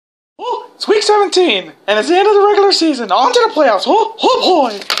It's week 17, and it's the end of the regular season. On to the playoffs. Oh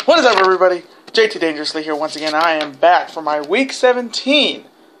boy. What is up, everybody? JT Dangerously here once again. I am back for my week 17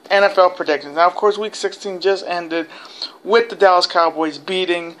 NFL predictions. Now, of course, week 16 just ended with the Dallas Cowboys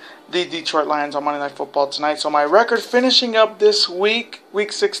beating the Detroit Lions on Monday Night Football tonight. So my record finishing up this week,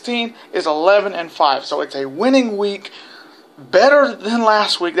 week 16, is 11-5. So it's a winning week. Better than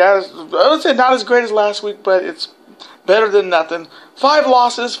last week. That is, I would say not as great as last week, but it's better than nothing. 5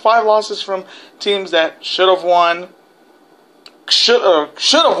 losses from teams that should have won. Should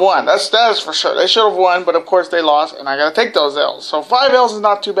have won. That is for sure. They should have won, but of course they lost, and I got to take those L's. So 5 L's is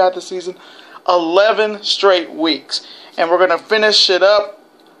not too bad this season. 11 straight weeks, and we're gonna finish it up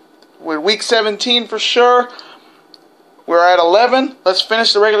with week 17 for sure. We're at 11. Let's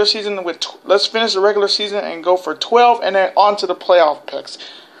finish the regular season and go for 12, and then on to the playoff picks.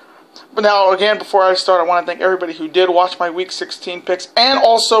 But now, again, before I start, I want to thank everybody who did watch my Week 16 picks, and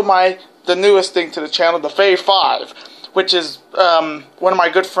also the newest thing to the channel, the Fave 5, which is one of my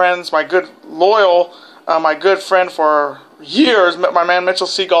good friends, my good friend for years, my man Mitchell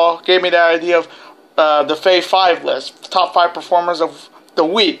Seagal, gave me the idea of the Fave 5 list, the top 5 performers of the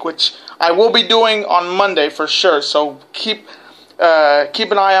week, which I will be doing on Monday for sure. So keep an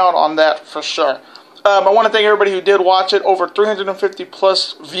eye out on that for sure. I want to thank everybody who did watch it. Over 350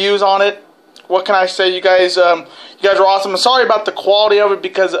 plus views on it. What can I say? You guys are awesome. I'm sorry about the quality of it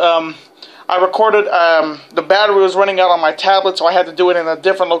because I recorded. The battery was running out on my tablet, so I had to do it in a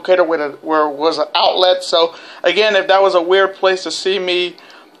different locator where it was an outlet. So again, if that was a weird place to see me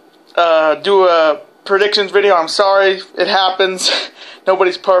do a predictions video, I'm sorry. It happens.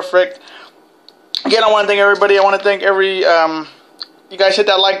 Nobody's perfect. Again, I want to thank everybody. I want to thank you guys hit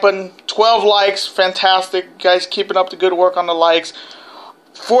that like button. 12 likes, fantastic. You guys keeping up the good work on the likes.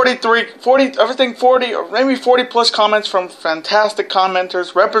 40 or maybe 40 plus comments from fantastic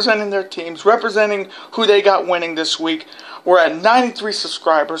commenters representing their teams, representing who they got winning this week. We're at 93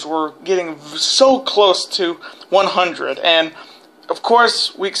 subscribers. We're getting so close to 100. And of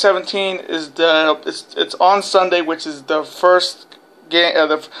course, week 17 is it's on Sunday, which is the first game,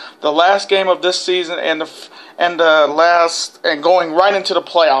 the last game of this season, and going right into the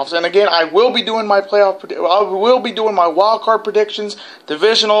playoffs. And again, I will be doing my wild card predictions,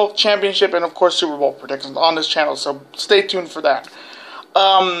 divisional, championship, and of course Super Bowl predictions on this channel. So stay tuned for that.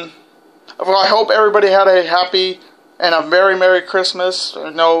 I hope everybody had a happy and a very Merry Christmas.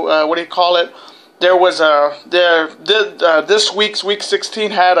 What do you call it? There was this week's week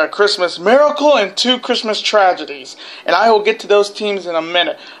 16 had a Christmas miracle and 2 Christmas tragedies, and I will get to those teams in a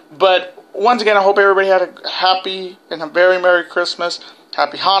minute. But once again, I hope everybody had a happy and a very Merry Christmas,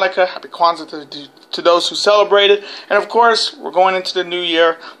 Happy Hanukkah, Happy Kwanzaa to those who celebrated, and of course, we're going into the new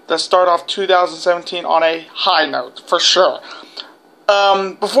year. Let's start off 2017 on a high note for sure.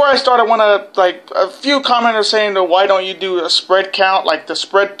 Before I start, I want to a few commenters saying that why don't you do a spread count, like the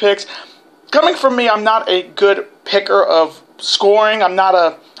spread picks. Coming from me, I'm not a good picker of scoring. I'm not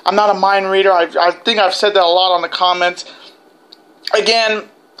a mind reader. I think I've said that a lot on the comments. Again,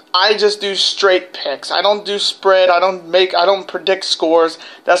 I just do straight picks. I don't do spread. I don't predict scores.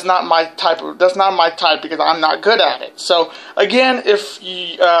 That's not my type because I'm not good at it. So again, if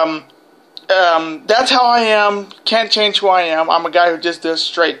you, that's how I am. Can't change who I am. I'm a guy who just does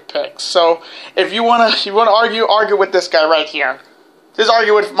straight picks. So if you wanna argue with this guy right here. Just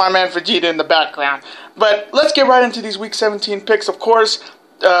argue with my man Vegeta in the background. But let's get right into these Week 17 picks. Of course,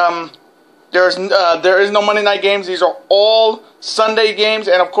 there is no Monday night games. These are all Sunday games,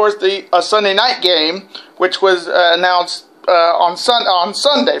 and of course the Sunday night game, which was announced on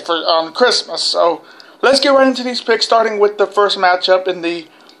Sunday on Christmas. So let's get right into these picks, starting with the first matchup in the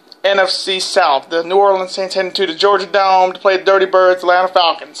NFC South. The New Orleans Saints heading to the Georgia Dome to play the Dirty Birds, Atlanta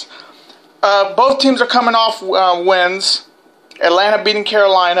Falcons. Both teams are coming off wins. Atlanta beating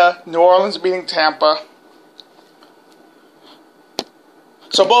Carolina, New Orleans beating Tampa.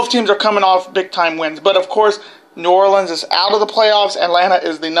 So both teams are coming off big-time wins. But, of course, New Orleans is out of the playoffs. Atlanta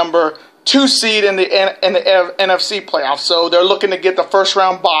is the number 2 seed in the NFC playoffs. So they're looking to get the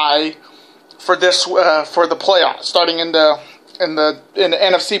first-round bye for the playoffs, starting in the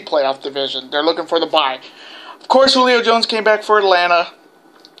NFC playoff division. They're looking for the bye. Of course, Julio Jones came back for Atlanta.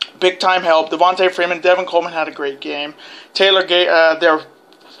 Big-time help. Devontae Freeman, Devin Coleman had a great game. Their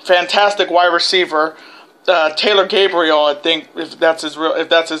fantastic wide receiver, Taylor Gabriel, I think, if that's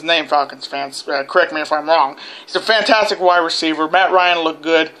his name, Falcons fans, correct me if I'm wrong. He's a fantastic wide receiver. Matt Ryan looked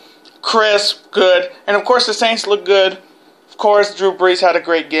good. Chris, good. And, of course, the Saints look good. Of course, Drew Brees had a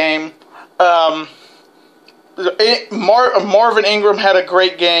great game. Marvin Ingram had a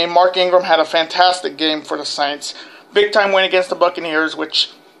great game. Mark Ingram had a fantastic game for the Saints. Big-time win against the Buccaneers,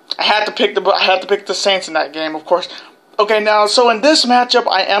 which I had to pick the Saints in that game, of course. Okay, now, so in this matchup,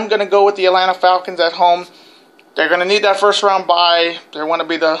 I am going to go with the Atlanta Falcons at home. They're going to need that first round bye. They want to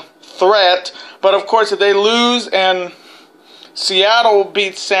be the threat. But, of course, if they lose and Seattle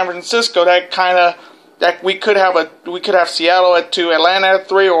beats San Francisco, we could have Seattle at 2, Atlanta at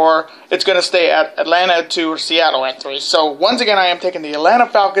 3, or it's going to stay at Atlanta at 2 or Seattle at 3. So, once again, I am taking the Atlanta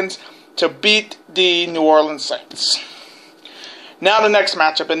Falcons to beat the New Orleans Saints. Now the next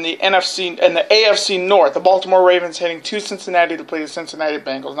matchup in the AFC North, the Baltimore Ravens heading to Cincinnati to play the Cincinnati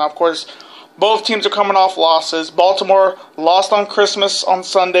Bengals. Now, of course, both teams are coming off losses. Baltimore lost on Christmas on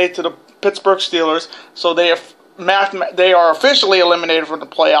Sunday to the Pittsburgh Steelers, so they are officially eliminated from the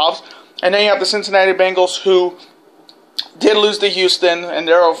playoffs. And then you have the Cincinnati Bengals, who did lose to Houston, and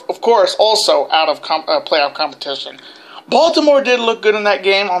they're, of course, also out of playoff competition. Baltimore did look good in that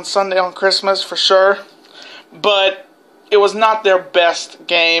game on Sunday on Christmas, for sure, but it was not their best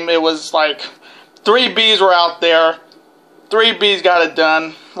game. It was like 3 Bs were out there. 3 Bs got it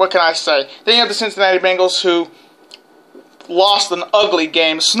done. What can I say? Then you have the Cincinnati Bengals, who lost an ugly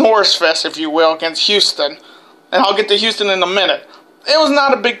game, snores fest, if you will, against Houston. And I'll get to Houston in a minute. It was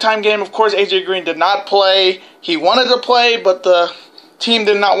not a big-time game. Of course, A.J. Green did not play. He wanted to play, but the team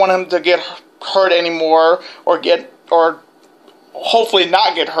did not want him to get hurt anymore or hopefully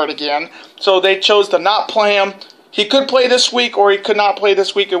not get hurt again. So they chose to not play him. He could play this week or he could not play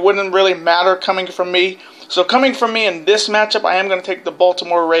this week. It wouldn't really matter coming from me. So coming from me in this matchup, I am going to take the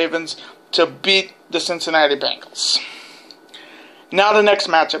Baltimore Ravens to beat the Cincinnati Bengals. Now the next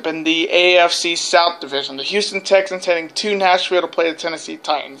matchup in the AFC South Division. The Houston Texans heading to Nashville to play the Tennessee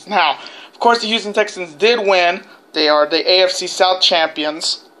Titans. Now, of course, the Houston Texans did win. They are the AFC South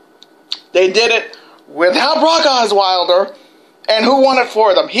champions. They did it without Brock Osweiler. And who won it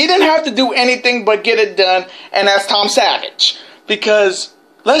for them? He didn't have to do anything but get it done, and that's Tom Savage. Because,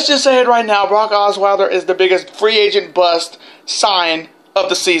 let's just say it right now, Brock Osweiler is the biggest free agent bust sign of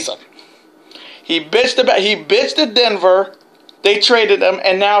the season. He bitched at Denver, they traded him,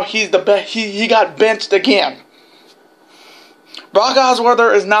 and now he got benched again. Brock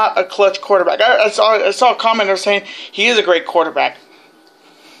Osweiler is not a clutch quarterback. I saw a commenter saying he is a great quarterback.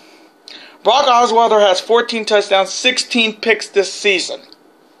 Brock Osweiler has 14 touchdowns, 16 picks this season.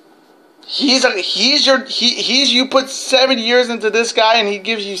 You put 7 years into this guy and he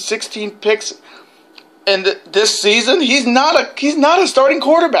gives you 16 picks in this season. He's not a starting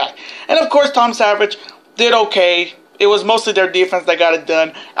quarterback. And of course, Tom Savage did okay. It was mostly their defense that got it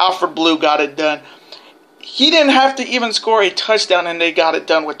done. Alfred Blue got it done. He didn't have to even score a touchdown, and they got it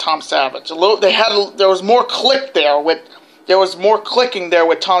done with Tom Savage. There was more clicking there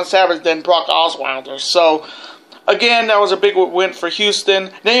with Tom Savage than Brock Osweiler. So, again, that was a big win for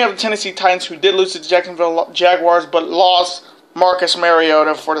Houston. Then you have the Tennessee Titans, who did lose to the Jacksonville Jaguars, but lost Marcus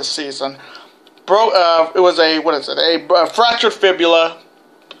Mariota for the season. It was a fractured fibula.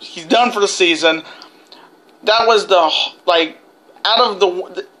 He's done for the season. That was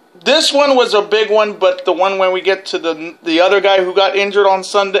this one was a big one, but the one when we get to the other guy who got injured on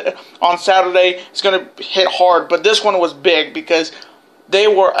Saturday, it's going to hit hard. But this one was big because they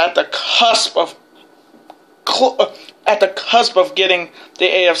were at the cusp of getting the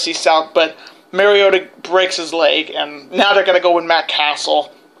AFC South. But Mariota breaks his leg, and now they're going to go with Matt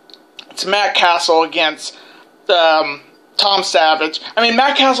Castle. It's Matt Castle against Tom Savage. I mean,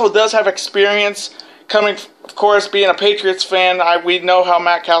 Matt Castle does have experience. Coming, of course, being a Patriots fan, we know how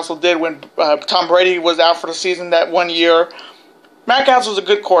Matt Castle did when Tom Brady was out for the season that one year. Matt Castle's a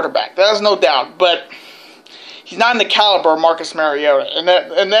good quarterback, there's no doubt, but he's not in the caliber of Marcus Mariota. And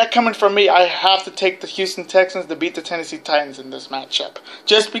that coming from me, I have to take the Houston Texans to beat the Tennessee Titans in this matchup.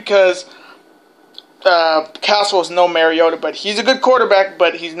 Just because Castle is no Mariota, but he's a good quarterback,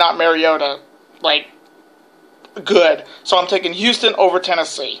 but he's not Mariota, good. So I'm taking Houston over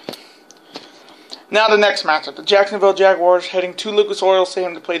Tennessee. Now the next matchup, the Jacksonville Jaguars heading to Lucas Oil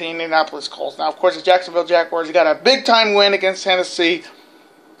Stadium to play the Indianapolis Colts. Now, of course, the Jacksonville Jaguars got a big-time win against Tennessee.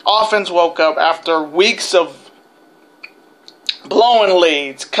 Offense woke up after weeks of blowing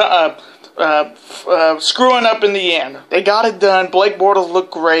leads, screwing up in the end. They got it done. Blake Bortles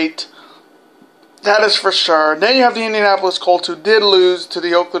looked great. That is for sure. Then you have the Indianapolis Colts, who did lose to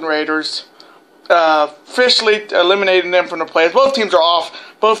the Oakland Raiders, officially eliminating them from the playoffs. Both teams are off.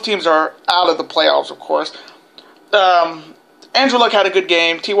 Both teams are out of the playoffs, of course. Andrew Luck had a good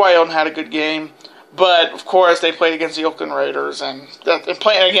game. T.Y. Hilton had a good game. But, of course, they played against the Oakland Raiders. And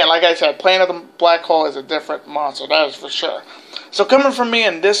playing, again, like I said, playing at the Black Hole is a different monster. That is for sure. So, coming from me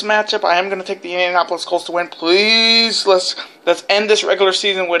in this matchup, I am going to take the Indianapolis Colts to win. Please, let's end this regular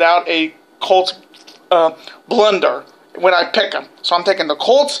season without a Colts blunder. when I pick them. So I'm taking the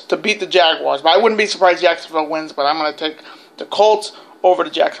Colts to beat the Jaguars. But I wouldn't be surprised Jacksonville wins, but I'm going to take the Colts over the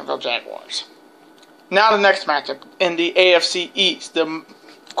Jacksonville Jaguars. Now the next matchup in the AFC East.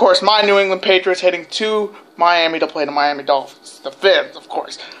 Of course, my New England Patriots heading to Miami to play the Miami Dolphins. The Fins, of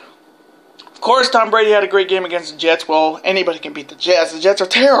course. Of course, Tom Brady had a great game against the Jets. Well, anybody can beat the Jets. The Jets are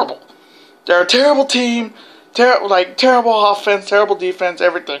terrible. They're a terrible team. Terrible offense, terrible defense,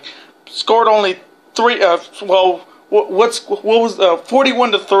 everything. Scored only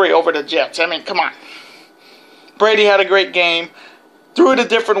 41-3 over the Jets. I mean, come on. Brady had a great game. Threw to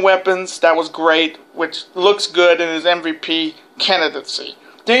different weapons. That was great, which looks good in his MVP candidacy.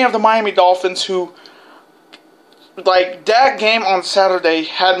 Then you have the Miami Dolphins, who, that game on Saturday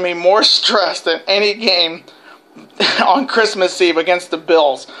had me more stressed than any game on Christmas Eve against the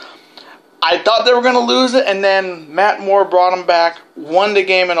Bills. I thought they were going to lose it, and then Matt Moore brought them back, won the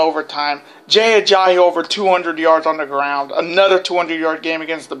game in overtime. Jay Ajayi over 200 yards on the ground, another 200-yard game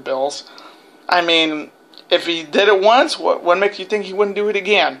against the Bills. I mean, if he did it once, what makes you think he wouldn't do it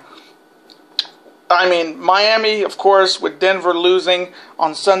again? I mean, Miami, of course, with Denver losing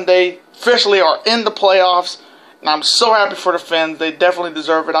on Sunday, officially are in the playoffs, and I'm so happy for the Fins. They definitely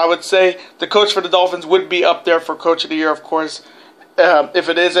deserve it. I would say the coach for the Dolphins would be up there for Coach of the Year, of course. If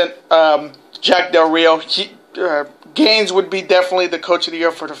it isn't Jack Del Rio, Gaines would be definitely the Coach of the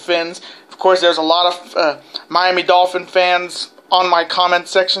Year for the Fins. Of course, there's a lot of Miami Dolphin fans on my comment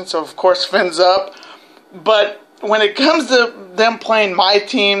section, so of course, Fins up. But when it comes to them playing my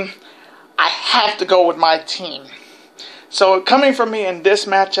team, I have to go with my team. So coming from me in this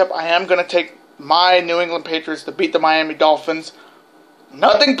matchup, I am going to take my New England Patriots to beat the Miami Dolphins.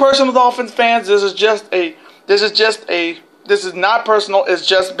 Nothing personal, Dolphins fans. This is not personal, it's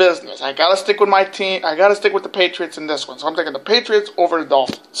just business. I gotta stick with my team. I gotta stick with the Patriots in this one. So I'm taking the Patriots over the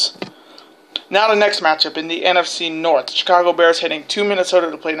Dolphins. Now the next matchup in the NFC North. The Chicago Bears heading to Minnesota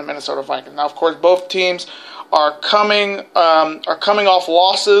to play the Minnesota Vikings. Now, of course, both teams are coming off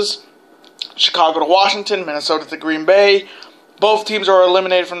losses. Chicago to Washington, Minnesota to Green Bay. Both teams are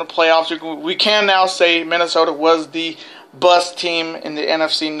eliminated from the playoffs. We can now say Minnesota was the bust team in the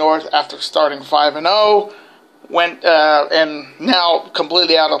NFC North after starting 5-0. And now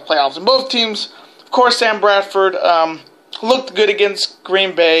completely out of the playoffs. And both teams, of course, Sam Bradford looked good against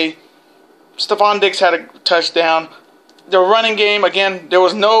Green Bay. Stephon Diggs had a touchdown. The running game, again, there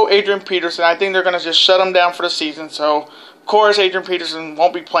was no Adrian Peterson. I think they're going to just shut him down for the season. So, of course, Adrian Peterson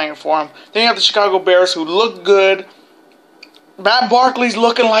won't be playing for him. Then you have the Chicago Bears, who look good. Matt Barkley's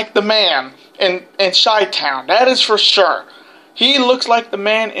looking like the man in Chi-Town. That is for sure. He looks like the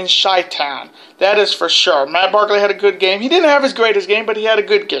man in Chi-Town. That is for sure. Matt Barkley had a good game. He didn't have his greatest game, but he had a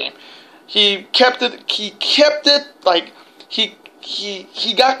good game. He kept it. He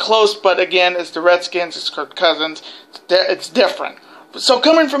got close, but again, it's the Redskins. It's Kirk Cousins. It's different. So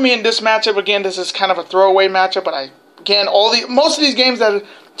coming from me in this matchup, again, this is kind of a throwaway matchup. But most of these games that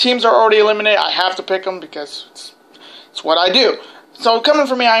teams are already eliminated, I have to pick them because it's what I do. So coming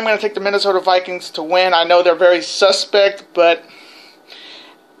from me, I'm going to take the Minnesota Vikings to win. I know they're very suspect, but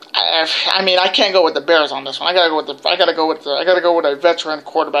I can't go with the Bears on this one. I gotta go with a veteran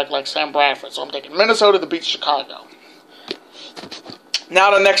quarterback like Sam Bradford. So I'm taking Minnesota to beat Chicago.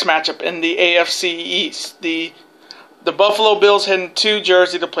 Now the next matchup in the AFC East, the Buffalo Bills heading to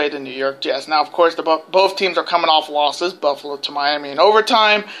Jersey to play the New York Jets. Now, of course, both teams are coming off losses. Buffalo to Miami in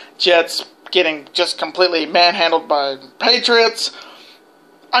overtime. Jets getting just completely manhandled by Patriots.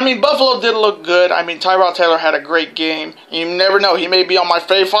 I mean, Buffalo did look good. I mean, Tyrod Taylor had a great game. You never know. He may be on my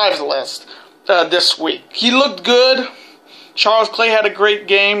Fave 5s list this week. He looked good. Charles Clay had a great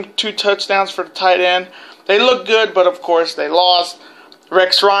game. 2 touchdowns for the tight end. They looked good, but of course they lost.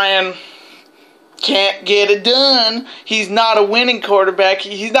 Rex Ryan can't get it done. He's not a winning quarterback.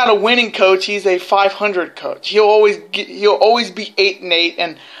 He's not a winning coach. He's a 500 coach. He'll always be 8-8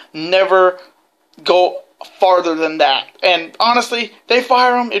 and never go farther than that. And honestly, they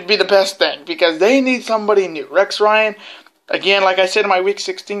fire him, it'd be the best thing because they need somebody new. Rex Ryan, again, like I said in my Week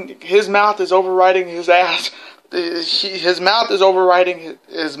 16, his mouth is overriding his ass. His mouth is overriding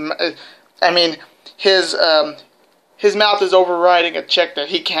his mouth is overriding a check that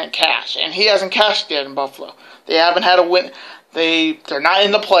he can't cash, and he hasn't cashed yet in Buffalo. They haven't had a win. They're not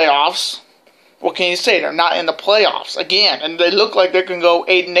in the playoffs. What can you say? They're not in the playoffs again, and they look like they can go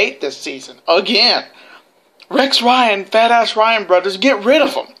 8-8 this season again. Rex Ryan, fat ass Ryan brothers, get rid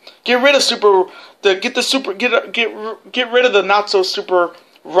of them. Get rid of the not so super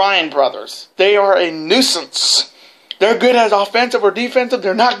Ryan brothers. They are a nuisance. They're good as offensive or defensive.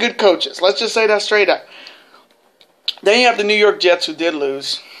 They're not good coaches. Let's just say that straight up. Then you have the New York Jets, who did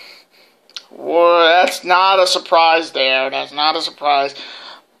lose. Well, that's not a surprise there. That's not a surprise.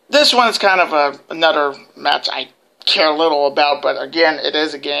 This one's kind of another match I care little about, but again, it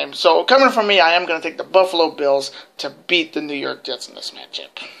is a game. So coming from me, I am going to take the Buffalo Bills to beat the New York Jets in this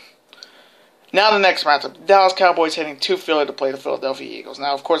matchup. Now the next matchup, the Dallas Cowboys heading to Philly to play the Philadelphia Eagles.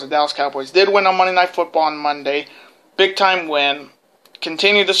 Now, of course, the Dallas Cowboys did win on Monday Night Football on Monday. Big time win.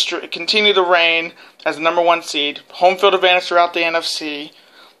 Continue the reign as the number 1 seed. Home field advantage throughout the NFC.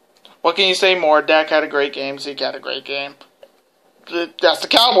 What can you say more? Dak had a great game. Zeke had a great game. That's the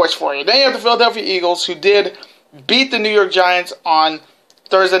Cowboys for you. Then you have the Philadelphia Eagles, who did beat the New York Giants on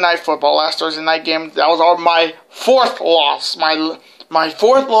Thursday Night Football. Last Thursday night game. That was my 4th loss. My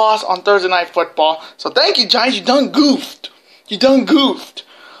 4th loss on Thursday Night Football. So thank you, Giants. You done goofed. You done goofed.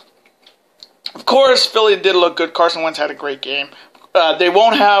 Of course, Philly did look good. Carson Wentz had a great game. They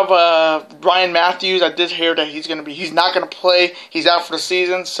won't have Ryan Matthews. I did hear that he's not going to play. He's out for the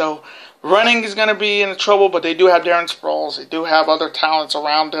season. So running is going to be in trouble, but they do have Darren Sproles. They do have other talents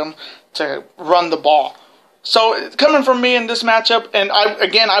around them to run the ball. So coming from me in this matchup, and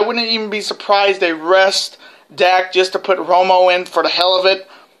I wouldn't even be surprised they rest Dak just to put Romo in for the hell of it.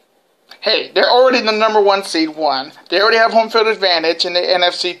 Hey, they're already the number 1 seed, 1. They already have home field advantage in the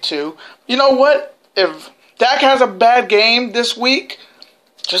NFC 2. You know what? If Dak has a bad game this week,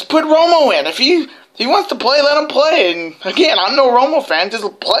 just put Romo in. If he wants to play, let him play. And again, I'm no Romo fan,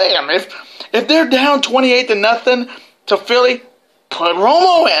 just play him. If they're down 28-0 to Philly, put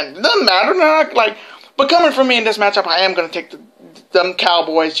Romo in. It doesn't matter. But coming from me in this matchup, I am going to take them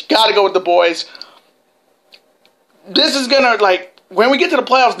Cowboys. You got to go with the boys. This is going to, when we get to the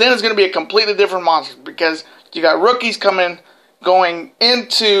playoffs, then it's going to be a completely different monster because you got rookies going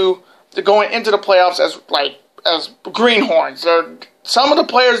into the playoffs as greenhorns. Some of the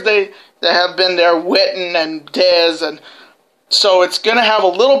players that have been there, Witten and Dez, and so it's going to have a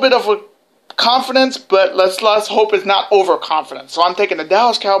little bit of a confidence, but let's hope it's not overconfidence. So I'm taking the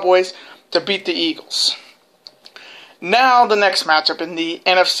Dallas Cowboys to beat the Eagles. Now the next matchup in the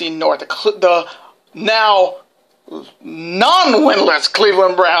NFC North, the now non-winless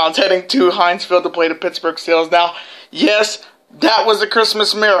Cleveland Browns heading to Heinz Field to play the Pittsburgh Steelers. Now, yes, that was a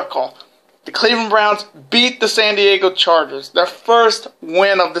Christmas miracle. The Cleveland Browns beat the San Diego Chargers, their first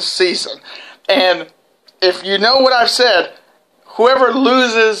win of the season. And if you know what I've said, whoever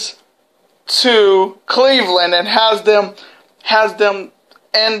loses to Cleveland and has them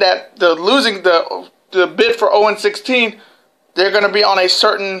end at losing the bid for 0-16, they're going to be on a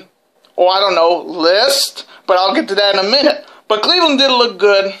certain, list. But I'll get to that in a minute. But Cleveland did look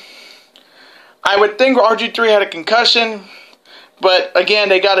good. I would think RG3 had a concussion. But again,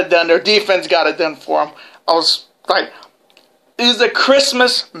 they got it done. Their defense got it done for them. I was like, it is a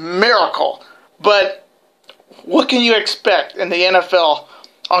Christmas miracle. But what can you expect in the NFL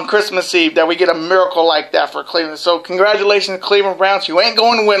on Christmas Eve that we get a miracle like that for Cleveland? So congratulations, Cleveland Browns. You ain't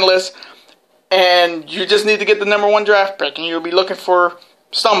going winless. And you just need to get the number 1 draft pick. And you'll be looking for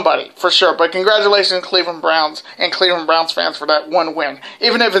somebody, for sure. But congratulations, Cleveland Browns and Cleveland Browns fans for that 1 win.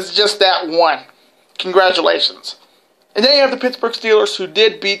 Even if it's just that 1. Congratulations. And then you have the Pittsburgh Steelers, who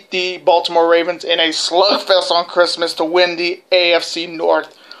did beat the Baltimore Ravens in a slugfest on Christmas to win the AFC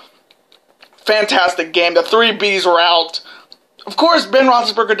North. Fantastic game. The 3 Bs were out. Of course, Ben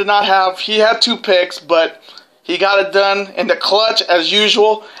Roethlisberger he had 2 picks, but he got it done in the clutch as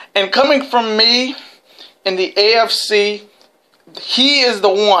usual. And coming from me in the AFC, he is the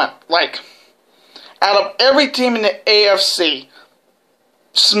one. Out of every team in the AFC,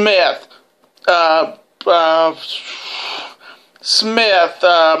 Smith, Alex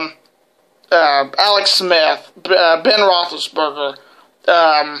Smith, Ben Roethlisberger,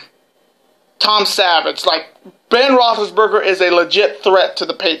 Tom Savage. Ben Roethlisberger is a legit threat to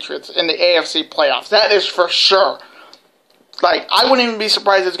the Patriots in the AFC playoffs. That is for sure. I wouldn't even be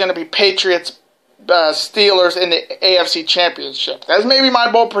surprised if it's going to be Patriots, Steelers in the AFC Championship. That's maybe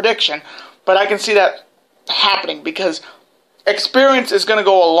my bold prediction, but I can see that happening because experience is going to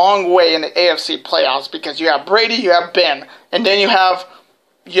go a long way in the AFC playoffs because you have Brady, you have Ben, and then you have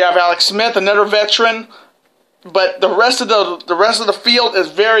Alex Smith, another veteran, but the rest of the field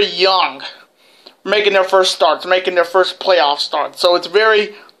is very young, making their first starts, making their first playoff start. So it's a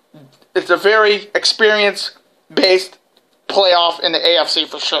very experience-based playoff in the AFC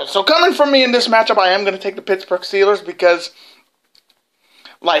for sure. So coming from me in this matchup, I am going to take the Pittsburgh Steelers because,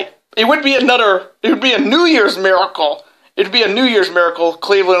 it would be a New Year's miracle. It would be a New Year's miracle.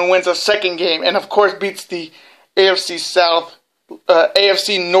 Cleveland wins a second game and, of course, beats the AFC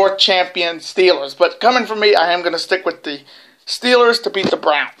North champion Steelers. But coming from me, I am going to stick with the Steelers to beat the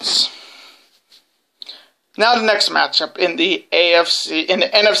Browns. Now the next matchup in the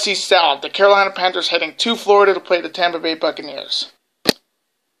NFC South, the Carolina Panthers heading to Florida to play the Tampa Bay Buccaneers.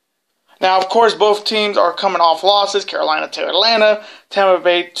 Now, of course, both teams are coming off losses. Carolina to Atlanta, Tampa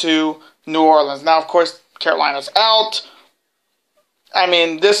Bay to New Orleans. Now, of course, Carolina's out. I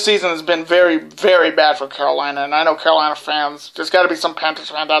mean, this season has been very, very bad for Carolina, and I know Carolina fans, there's got to be some Panthers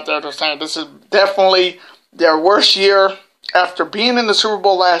fans out there that are saying this is definitely their worst year after being in the Super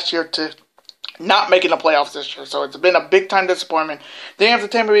Bowl last year to not making the playoffs this year. So it's been a big-time disappointment. They have the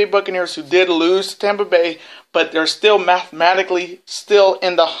Tampa Bay Buccaneers, who did lose to Tampa Bay, but they're still mathematically still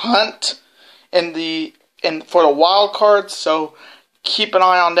in the hunt for the wild cards. So keep an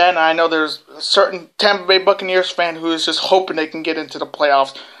eye on that. And I know there's a certain Tampa Bay Buccaneers fan who is just hoping they can get into the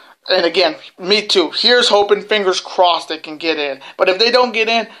playoffs. And again, me too. Here's hoping, fingers crossed, they can get in. But if they don't get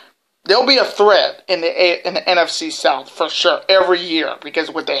in, there'll be a threat in the NFC South for sure every year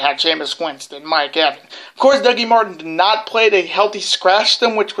because what they had, Jameis Winston, Mike Evans. Of course, Dougie Martin did not play. They healthy scratched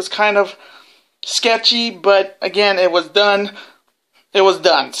them, which was kind of sketchy. But again, it was done. It was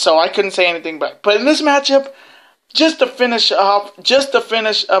done. So I couldn't say anything. But in this matchup, just to finish up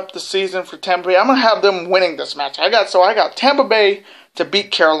the season for Tampa Bay, I'm gonna have them winning this match. I got Tampa Bay to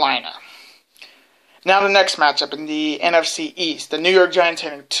beat Carolina. Now the next matchup in the NFC East, the New York Giants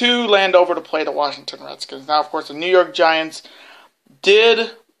heading to Landover to play the Washington Redskins. Now, of course, the New York Giants did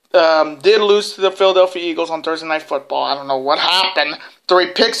lose to the Philadelphia Eagles on Thursday Night Football. I don't know what happened.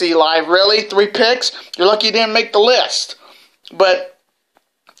 3 picks, Eli. Really? 3 picks? You're lucky you didn't make the list. But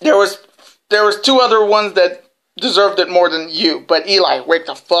there was 2 other ones that deserved it more than you. But Eli, wake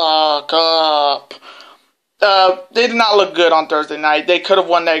the fuck up. They did not look good on Thursday night. They could have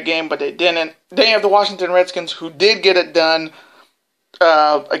won that game, but they didn't. They have the Washington Redskins, who did get it done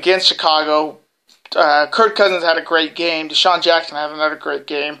against Chicago. Kirk Cousins had a great game. Deshaun Jackson had another great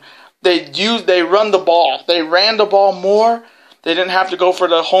game. They run the ball. They ran the ball more. They didn't have to go for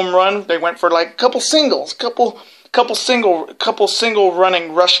the home run. They went for like a couple singles, couple single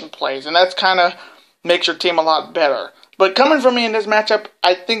running rushing plays, and that's kind of makes your team a lot better. But coming from me in this matchup,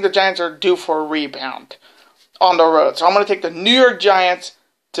 I think the Giants are due for a rebound on the road. So I'm going to take the New York Giants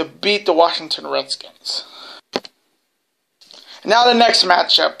to beat the Washington Redskins. Now the next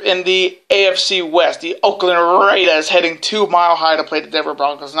matchup in the AFC West, the Oakland Raiders heading to Mile High to play the Denver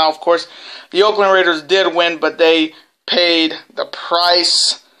Broncos. Now, of course, the Oakland Raiders did win, but they paid the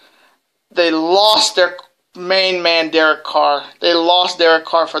price. They lost their main man, Derek Carr. They lost Derek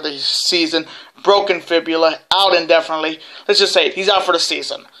Carr for the season. Broken fibula, out indefinitely. Let's just say it, he's out for the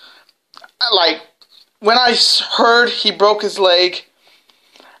season. When I heard he broke his leg,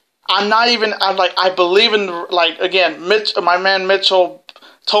 I believe in, again, my man Mitchell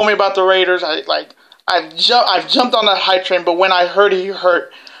told me about the Raiders. I've jumped on that hype train, but when I heard he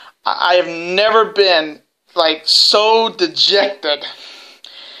hurt, I have never been, so dejected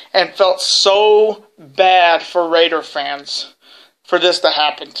and felt so bad for Raider fans for this to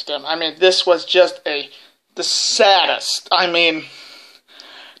happen to them. I mean, this was just the saddest. I mean,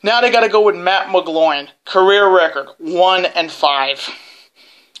 now they got to go with Matt McGloin, career record 1-5,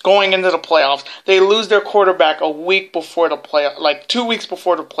 going into the playoffs. They lose their quarterback a week before the playoff, 2 weeks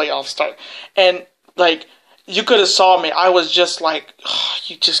before the playoffs start, and you could have saw me. I was just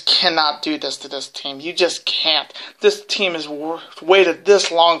you just cannot do this to this team. You just can't. This team has waited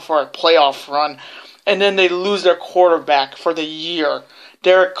this long for a playoff run, and then they lose their quarterback for the year.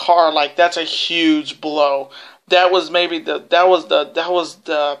 Derek Carr, that's a huge blow. That was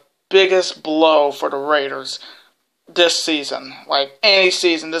the biggest blow for the Raiders this season. Any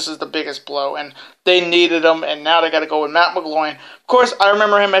season, this is the biggest blow, and they needed him, and now they got to go with Matt McGloin. Of course, I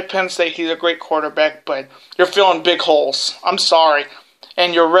remember him at Penn State. He's a great quarterback, but you're filling big holes. I'm sorry.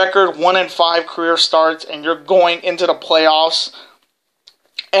 And your record, 1-5 career starts, and you're going into the playoffs.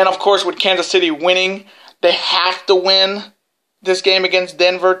 And of course, with Kansas City winning, they have to win this game against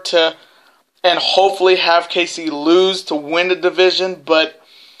Denver and hopefully have KC lose to win the division. But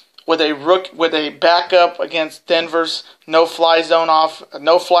with a backup against Denver's no-fly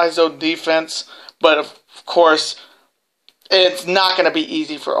zone defense, but of course, it's not going to be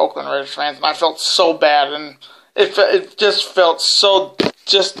easy for Oakland Raiders fans. And I felt so bad, and it just felt so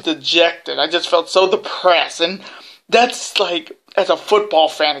dejected. I just felt so depressed, and that's as a football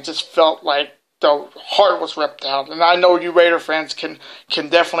fan, it just felt like the heart was ripped out. And I know you Raider fans can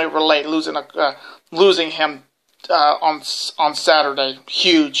definitely relate, losing him on Saturday.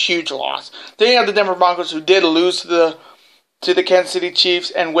 Huge loss. Then you have the Denver Broncos, who did lose to the Kansas City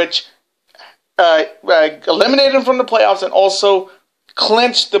Chiefs, and which eliminated them from the playoffs and also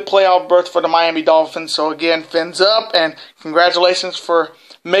clinched the playoff berth for the Miami Dolphins. So again, fins up, and congratulations for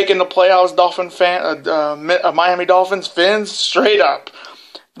making the playoffs. Miami Dolphins fins straight up.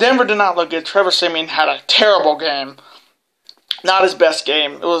 Denver did not look good. Trevor Siemian had a terrible game. Not his best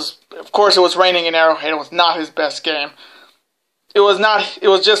game. Of course, it was raining in Arrowhead. It was not his best game. It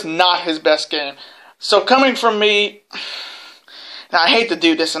was just not his best game. So coming from me, now I hate to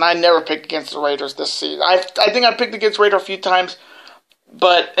do this, and I never picked against the Raiders this season. I think I picked against Raiders a few times,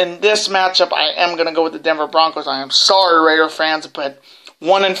 but in this matchup, I am going to go with the Denver Broncos. I am sorry, Raider fans, but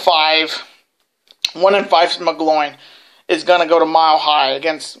 1-5 McGloin is going to go to Mile High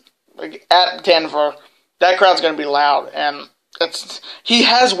at Denver. That crowd's going to be loud, and he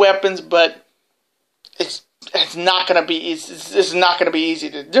has weapons, but it's not going to be easy. It's not going to be easy.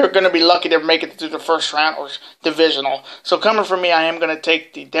 They're going to be lucky to make it to the first round or divisional. So coming from me, I am going to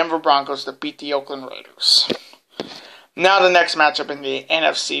take the Denver Broncos to beat the Oakland Raiders. Now the next matchup in the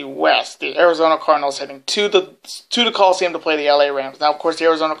NFC West, the Arizona Cardinals heading to the Coliseum to play the LA Rams. Now, of course, the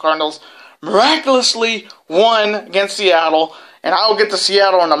Arizona Cardinals miraculously won against Seattle, and I will get to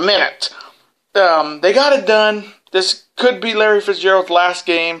Seattle in a minute. They got it done. This could be Larry Fitzgerald's last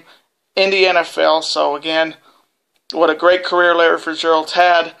game in the NFL. So again, what a great career Larry Fitzgerald's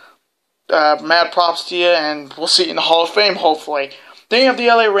had. Mad props to you, and we'll see you in the Hall of Fame, hopefully. Then you have the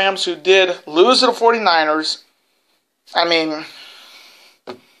LA Rams, who did lose to the 49ers. I mean,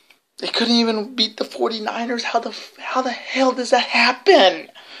 they couldn't even beat the 49ers. How the hell does that happen?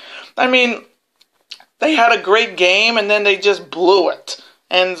 I mean, they had a great game, and then they just blew it.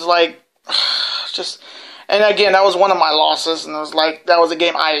 And it's like, and again, that was one of my losses, and it was like, that was a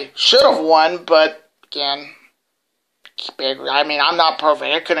game I should have won, but again, I mean, I'm not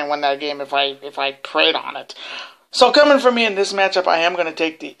perfect. I couldn't win that game if I prayed on it. So coming from me in this matchup, I am going to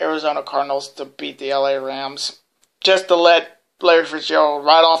take the Arizona Cardinals to beat the LA Rams, just to let Larry Fitzgerald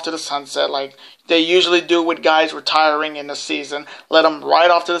ride off to the sunset, like they usually do with guys retiring in the season. Let them ride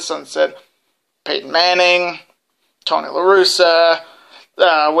off to the sunset. Peyton Manning, Tony La Russa,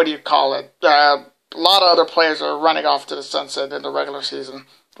 a lot of other players are running off to the sunset in the regular season.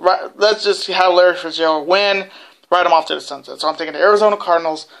 Let's just have Larry Fitzgerald win, ride him off to the sunset. So I'm taking the Arizona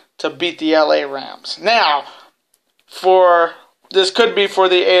Cardinals to beat the LA Rams. Now, this could be for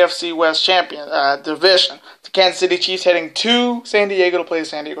the AFC West champion division. The Kansas City Chiefs heading to San Diego to play the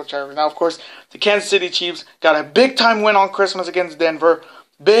San Diego Chargers. Now, of course, the Kansas City Chiefs got a big-time win on Christmas against Denver.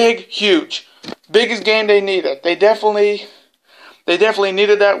 Big, huge. Biggest game they needed. They definitely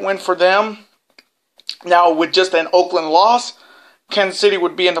needed that win for them. Now, with just an Oakland loss, Kansas City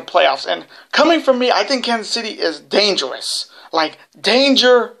would be in the playoffs. And coming from me, I think Kansas City is dangerous. Like,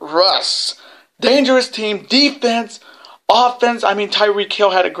 dangerous. Dangerous team. Defense, offense. I mean, Tyreek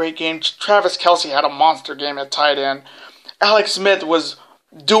Hill had a great game. Travis Kelce had a monster game at tight end. Alex Smith was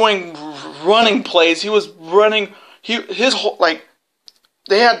doing running plays. He was running. I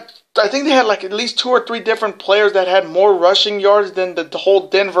think they had like at least 2 or 3 different players that had more rushing yards than the whole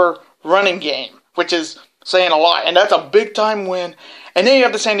Denver running game, which is saying a lot. And that's a big-time win. And then you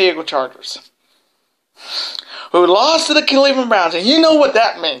have the San Diego Chargers, who lost to the Cleveland Browns. And you know what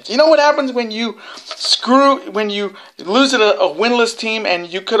that means. You know what happens when you lose to a winless team and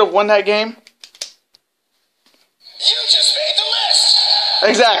you could have won that game? You just made the list.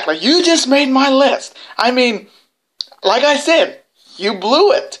 Exactly. You just made my list. I mean, like I said, you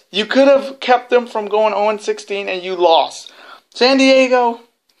blew it. You could have kept them from going 0-16 and you lost. San Diego,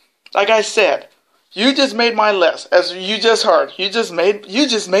 like I said, you just made my list. As you just heard, you just made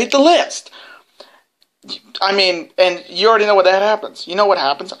the list. I mean, and you already know what that happens. You know what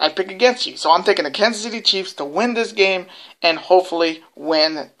happens. I pick against you. So I'm taking the Kansas City Chiefs to win this game and hopefully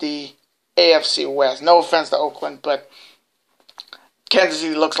win the AFC West. No offense to Oakland, but Kansas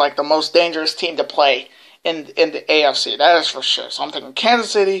City looks like the most dangerous team to play in the AFC. That is for sure. So I'm taking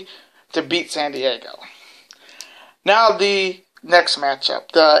Kansas City to beat San Diego. Now the next matchup,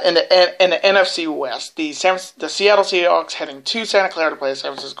 in the NFC West, the Seattle Seahawks heading to Santa Clara to play the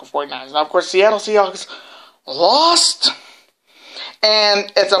San Francisco 49ers. Now, of course, Seattle Seahawks lost,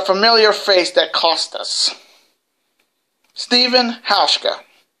 and it's a familiar face that cost us. Stephen Hauschka,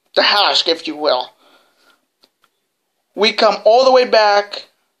 the Hausch, if you will. We come all the way back.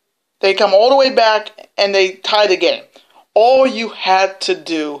 They come all the way back, and they tie the game. All you had to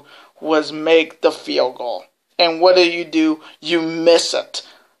do was make the field goal. And what do? You miss it.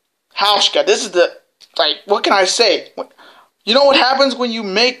 Hauschka, this is what can I say? You know what happens when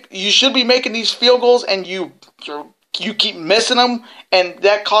you should be making these field goals and you keep missing them, and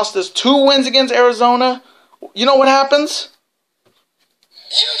that cost us 2 wins against Arizona? You know what happens?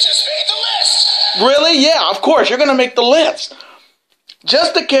 You just made the list. Really? Yeah, of course, you're going to make the list.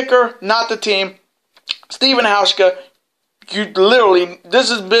 Just the kicker, not the team. Stephen Hauschka, this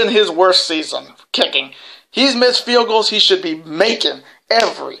has been his worst season kicking. He's missed field goals he should be making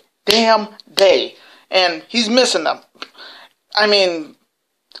every damn day, and he's missing them. I mean,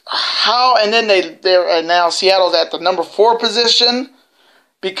 how? And then they're now Seattle's at the number 4 position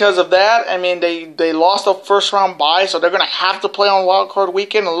because of that. I mean, they lost a first round bye, so they're going to have to play on Wild Card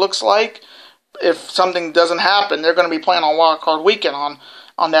Weekend. It looks like if something doesn't happen, they're going to be playing on Wild Card Weekend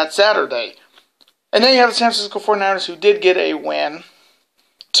on that Saturday. And then you have the San Francisco 49ers, who did get a win.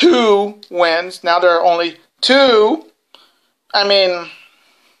 2 wins. Now there are only 2. I mean,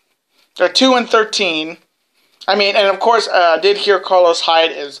 they're 2-13. I mean, and of course, I did hear Carlos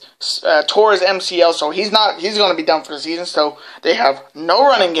Hyde tore his MCL, so he's going to be done for the season. So they have no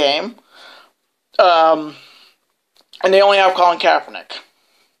running game, and they only have Colin Kaepernick.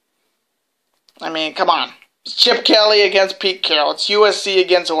 I mean, come on. It's Chip Kelly against Pete Carroll. It's USC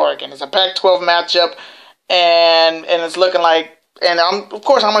against Oregon. It's a Pac-12 matchup, and it's looking like. And of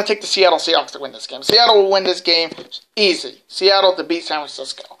course, I'm going to take the Seattle Seahawks to win this game. Seattle will win this game easy. Seattle to beat San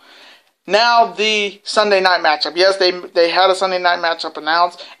Francisco. Now the Sunday night matchup. Yes, they had a Sunday night matchup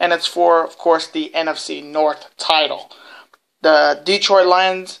announced, and it's for, of course, the NFC North title.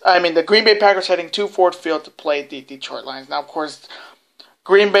 The Green Bay Packers heading to Ford Field to play the Detroit Lions. Now, of course,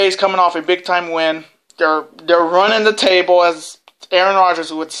 Green Bay's coming off a big-time win. They're running the table, as Aaron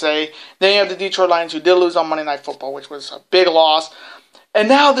Rodgers would say. Then you have the Detroit Lions, who did lose on Monday Night Football, which was a big loss. And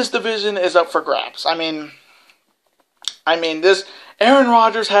now this division is up for grabs. I mean, this Aaron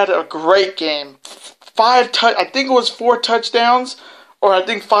Rodgers had a great game. I think it was 4 touchdowns, or I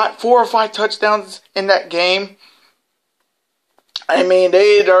think 4 or 5 touchdowns in that game. I mean,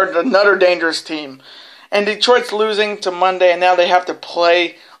 they are another dangerous team. And Detroit's losing to Monday, and now they have to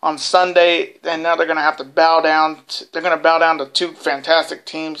play on Sunday, and now they're going to have to bow down. They're going to bow down to 2 fantastic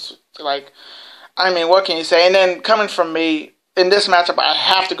teams. What can you say? And then coming from me, in this matchup, I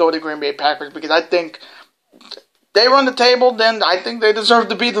have to go with the Green Bay Packers because I think they run the table, then I think they deserve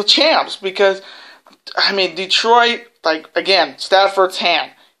to be the champs because, Detroit, again, Stafford's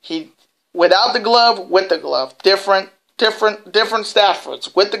hand. Without the glove, with the glove. Different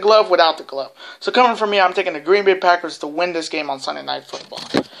Staffords, with the glove, without the glove. So coming from me, I'm taking the Green Bay Packers to win this game on Sunday Night Football.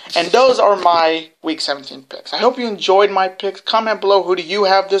 And those are my Week 17 picks. I hope you enjoyed my picks. Comment below, who do you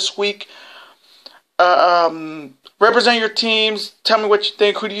have this week? Represent your teams. Tell me what you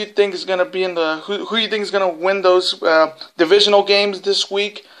think. Who do you think is going to be who do you think is going to win those divisional games this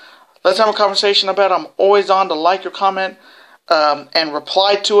week? Let's have a conversation about it. I'm always on to like your comment and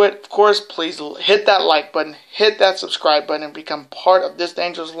reply to it. Of course, please hit that like button, hit that subscribe button, and become part of this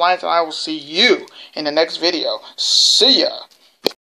Dangerous Alliance. And I will see you in the next video. See ya.